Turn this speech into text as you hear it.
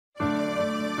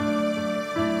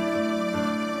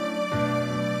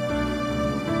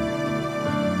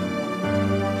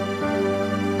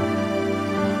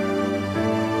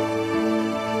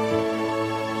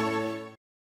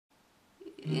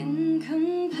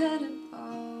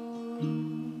unforgettable.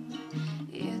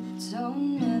 It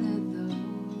don't matter though,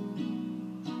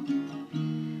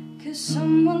 'cause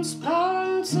someone's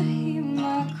bound to hear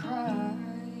my cry.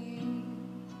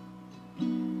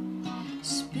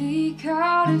 Speak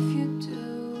out if you do.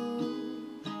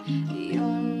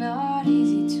 You're not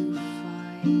easy to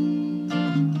find.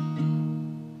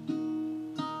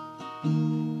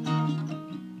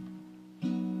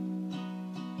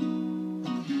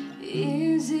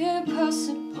 Is it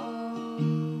possible,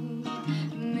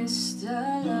 Mr.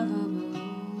 Lovable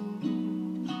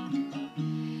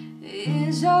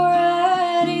is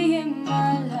already in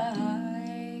my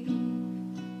life,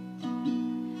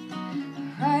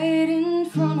 right in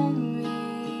front of me,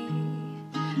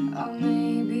 or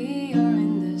maybe you're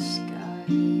in the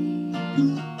skies.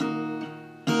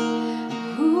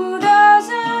 Who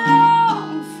doesn't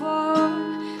long for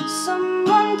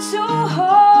someone to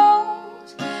hold?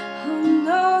 Who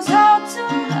knows how to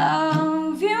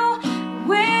love you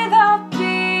without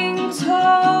being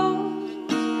told?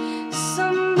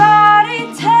 Somebody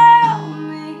tell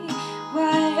me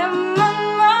why I'm on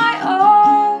my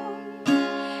own.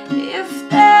 If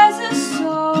there's a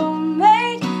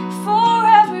soulmate for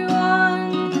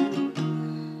everyone.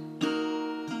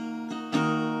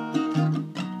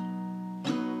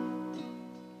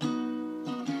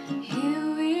 Here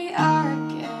we are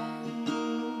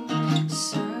again,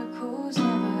 circles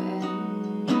never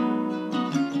end.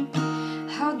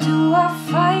 How do I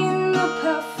find the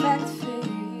perfect fit?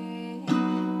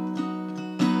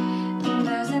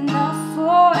 There's enough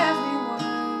for everyone,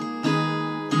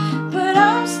 but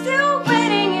I'm still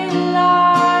waiting in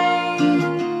line.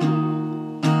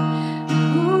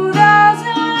 Who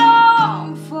doesn't long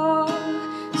for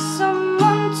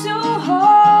someone to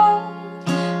hold?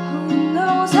 Who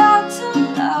knows how to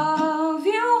love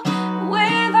you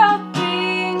without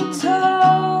being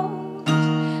told?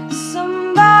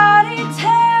 Somebody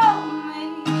tell me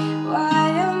why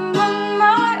I'm on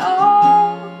my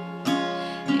own.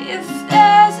 If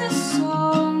there's a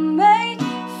soulmate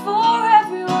for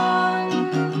everyone.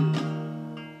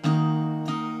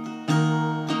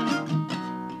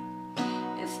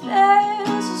 If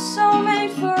there's a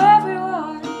soulmate for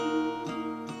everyone.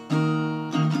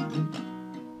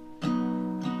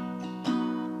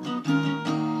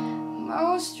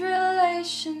 Most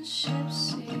relationships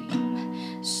seem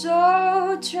so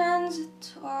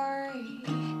transitory,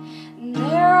 and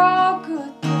they're all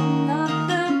good, but not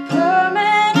the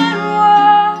permanent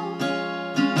one.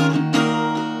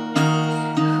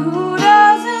 Who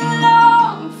doesn't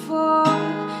long for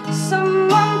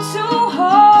someone to